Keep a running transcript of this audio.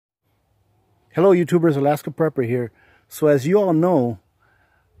Hello YouTubers, Alaska Prepper here. So as you all know,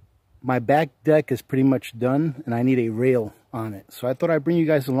 my back deck is pretty much done and I need a rail on it. So I thought I'd bring you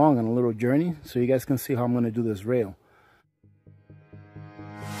guys along on a little journey so you guys can see how I'm going to do this rail.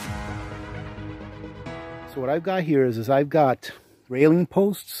 So what I've got here is I've got railing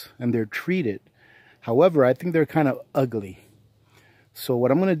posts and they're treated. However, I think they're kind of ugly. So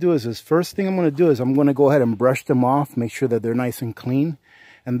what I'm going to do is first thing I'm going to do is I'm going to go ahead and brush them off, make sure that they're nice and clean.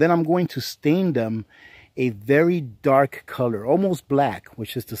 And then I'm going to stain them a very dark color, almost black,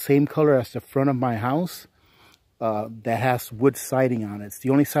 which is the same color as the front of my house that has wood siding on it. It's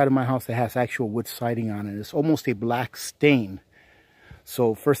the only side of my house that has actual wood siding on it. It's almost a black stain.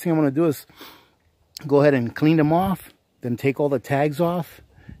 So first thing I'm going to do is go ahead and clean them off, then take all the tags off,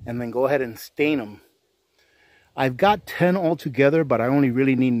 and then go ahead and stain them. I've got 10 altogether, but I only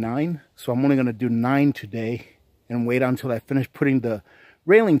really need 9. So I'm only going to do 9 today and wait until I finish putting the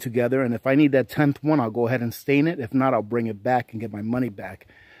railing together, and if I need that 10th one, I'll go ahead and stain it. If not, I'll bring it back and get my money back.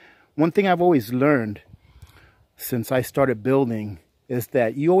 One thing I've always learned since I started building is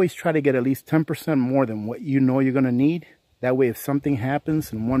that you always try to get at least 10% more than what you know you're going to need. That way, if something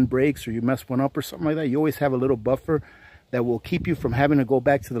happens and one breaks or you mess one up or something like that, you always have a little buffer that will keep you from having to go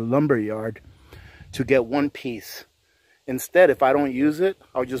back to the lumber yard to get one piece. Instead, if I don't use it,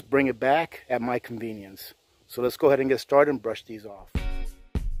 I'll just bring it back at my convenience. So let's go ahead and get started and brush these off.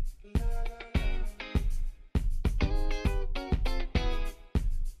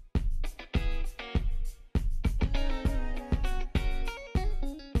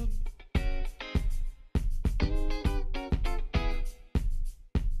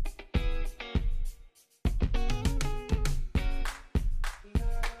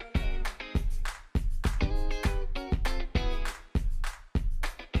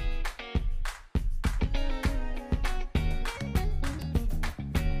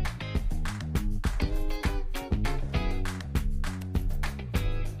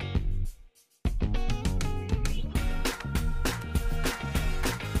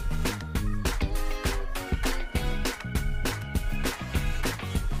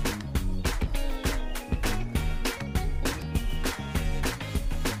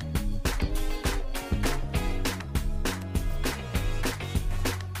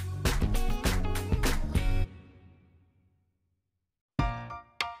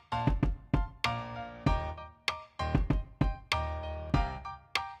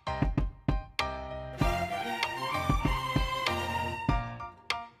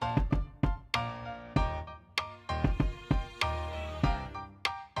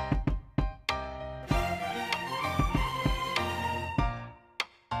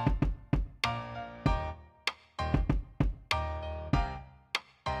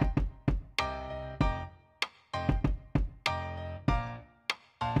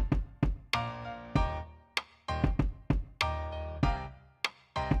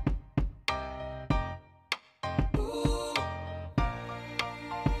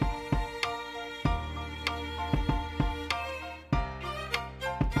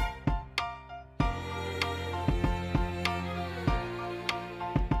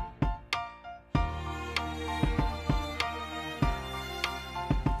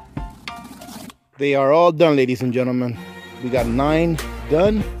 They are all done, ladies and gentlemen. We got 9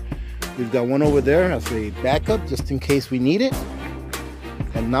 done. We've got one over there as a backup just in case we need it.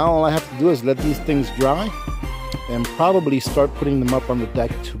 And now all I have to do is let these things dry and probably start putting them up on the deck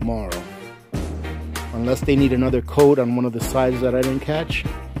tomorrow. Unless they need another coat on one of the sides that I didn't catch,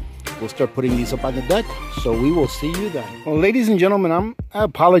 we'll start putting these up on the deck. So we will see you then. Well, ladies and gentlemen, I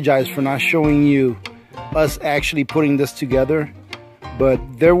apologize for not showing you us actually putting this together.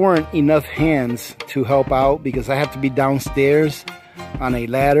 But there weren't enough hands to help out because I had to be downstairs on a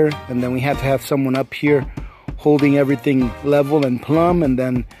ladder, and then we had to have someone up here holding everything level and plumb, and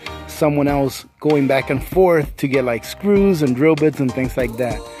then someone else going back and forth to get like screws and drill bits and things like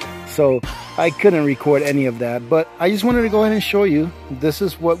that. So I couldn't record any of that, but I just wanted to go ahead and show you this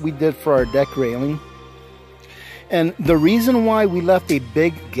is what we did for our deck railing. And the reason why we left a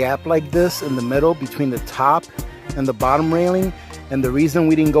big gap like this in the middle between the top and the bottom railing, and the reason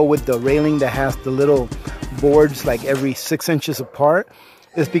we didn't go with the railing that has the little boards like every 6 inches apart,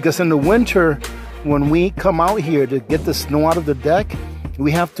 is because in the winter, when we come out here to get the snow out of the deck, we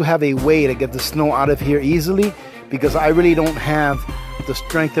have to have a way to get the snow out of here easily, because I really don't have the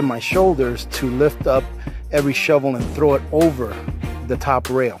strength in my shoulders to lift up every shovel and throw it over the top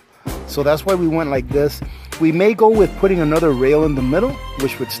rail. So that's why we went like this. We may go with putting another rail in the middle,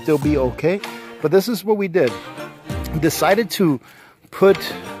 which would still be okay, but this is what we did. Decided to put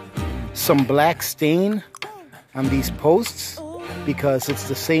some black stain on these posts because it's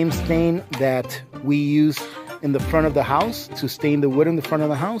the same stain that we use in the front of the house to stain the wood in the front of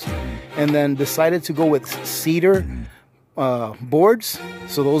the house, and then decided to go with cedar boards.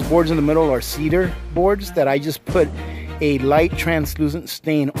 So those boards in the middle are cedar boards that I just put a light translucent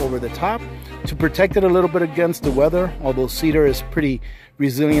stain over the top to protect it a little bit against the weather, although cedar is pretty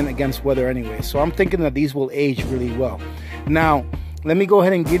resilient against weather anyway. So I'm thinking that these will age really well. Now let me go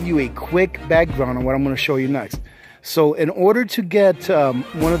ahead and give you a quick background on what I'm going to show you next. So in order to get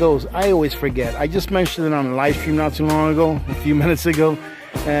one of those, I always forget. I just mentioned it on a live stream not too long ago, a few minutes ago,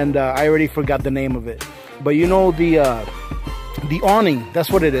 and I already forgot the name of it. But you know, the awning, that's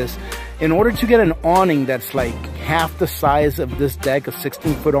what it is. In order to get an awning that's like half the size of this deck, a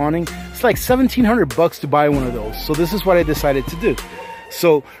 16-foot awning, it's like $1,700 to buy one of those. So this is what I decided to do.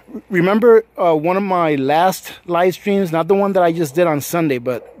 So remember one of my last live streams, not the one that I just did on Sunday,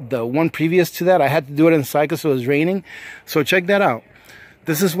 but the one previous to that, I had to do it inside because it was raining. So check that out.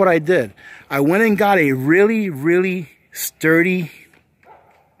 This is what I did. I went and got a really, really sturdy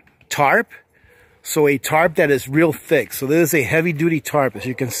tarp. So a tarp that is real thick. So this is a heavy duty tarp, as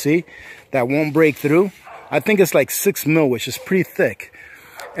you can see, that won't break through. I think it's like 6 mil, which is pretty thick.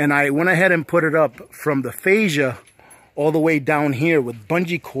 And I went ahead and put it up from the fascia all the way down here with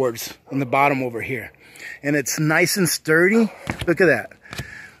bungee cords in the bottom over here. And it's nice and sturdy. Look at that.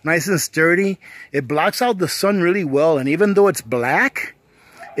 Nice and sturdy. It blocks out the sun really well. And even though it's black,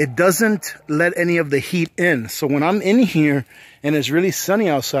 it doesn't let any of the heat in. So when I'm in here and it's really sunny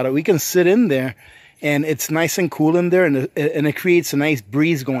outside, we can sit in there and it's nice and cool in there, and it creates a nice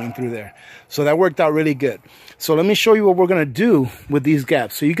breeze going through there. So that worked out really good. So let me show you what we're going to do with these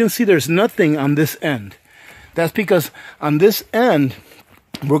gaps. So you can see there's nothing on this end. That's because on this end,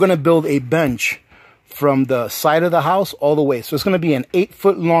 we're going to build a bench from the side of the house all the way. So it's going to be an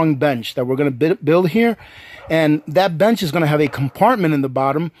 8-foot long bench that we're going to build here. And that bench is going to have a compartment in the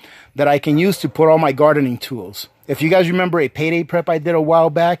bottom that I can use to put all my gardening tools. If you guys remember a payday prep I did a while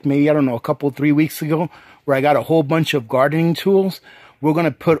back, maybe, I don't know, 3 weeks ago, where I got a whole bunch of gardening tools, we're going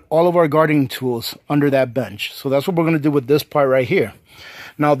to put all of our gardening tools under that bench. So that's what we're going to do with this part right here.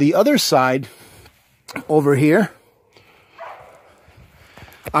 Now the other side, over here,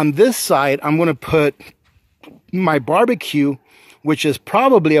 on this side, I'm going to put my barbecue, which is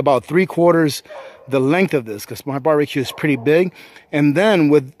probably about 3/4 the length of this, because my barbecue is pretty big. And then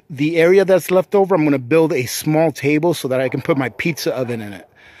with the area that's left over, I'm going to build a small table so that I can put my pizza oven in it.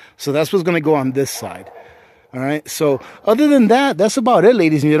 So that's what's going to go on this side. All right. So other than that, that's about it,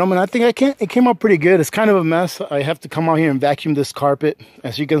 ladies and gentlemen. I think it came out pretty good. It's kind of a mess. I have to come out here and vacuum this carpet.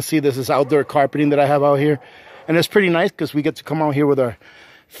 As you can see, this is outdoor carpeting that I have out here. And it's pretty nice because we get to come out here with our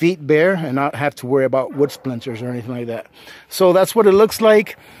feet bare and not have to worry about wood splinters or anything like that. So that's what it looks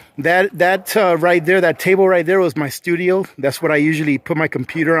like. That right there, that table right there was my studio. That's what I usually put my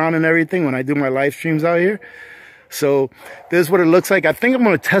computer on and everything when I do my live streams out here. So this is what it looks like. I think I'm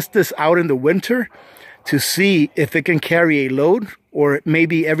going to test this out in the winter to see if it can carry a load, or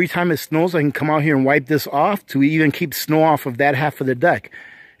maybe every time it snows, I can come out here and wipe this off to even keep snow off of that half of the deck.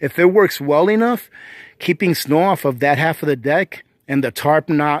 If it works well enough, keeping snow off of that half of the deck and the tarp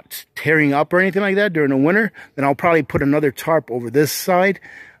not tearing up or anything like that during the winter, then I'll probably put another tarp over this side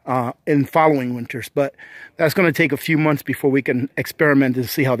in following winters. But that's going to take a few months before we can experiment and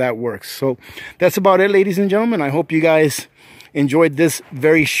see how that works. So that's about it, ladies and gentlemen. I hope you guys enjoyed this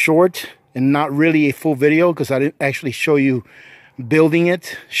very short and not really a full video, because I didn't actually show you building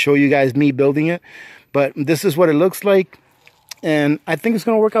it, show you guys me building it. But this is what it looks like, and I think it's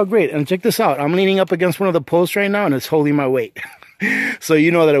going to work out great. And check this out. I'm leaning up against one of the posts right now, and it's holding my weight. So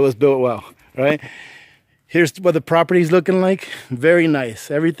you know that it was built well, right? Here's what the property is looking like. Very nice.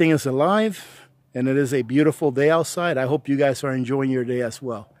 Everything is alive, and it is a beautiful day outside. I hope you guys are enjoying your day as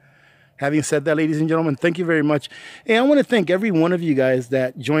well. Having said that, ladies and gentlemen, thank you very much. Hey, I want to thank every one of you guys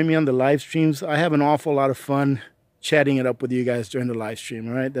that join me on the live streams. I have an awful lot of fun chatting it up with you guys during the live stream,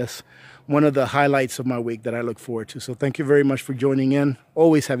 all right? That's one of the highlights of my week that I look forward to. So thank you very much for joining in.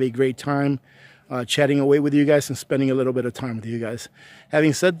 Always have a great time chatting away with you guys and spending a little bit of time with you guys.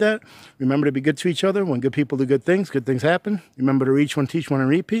 Having said that, remember to be good to each other. When good people do good things happen. Remember to reach one, teach one, and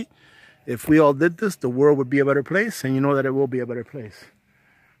repeat. If we all did this, the world would be a better place, and you know that it will be a better place.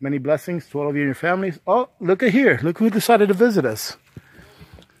 Many blessings to all of you and your families. Oh, look at here. Look who decided to visit us.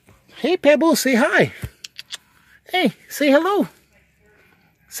 Hey, Pebble, say hi. Hey, say hello.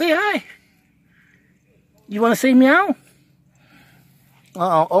 Say hi. You want to say meow?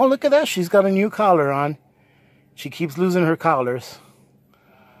 Uh-oh. Oh, look at that. She's got a new collar on. She keeps losing her collars.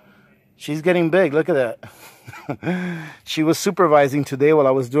 She's getting big. Look at that. She was supervising today while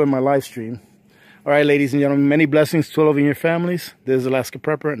I was doing my live stream. All right, ladies and gentlemen, many blessings to all of you and your families. This is Alaska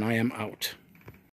Prepper, and I am out.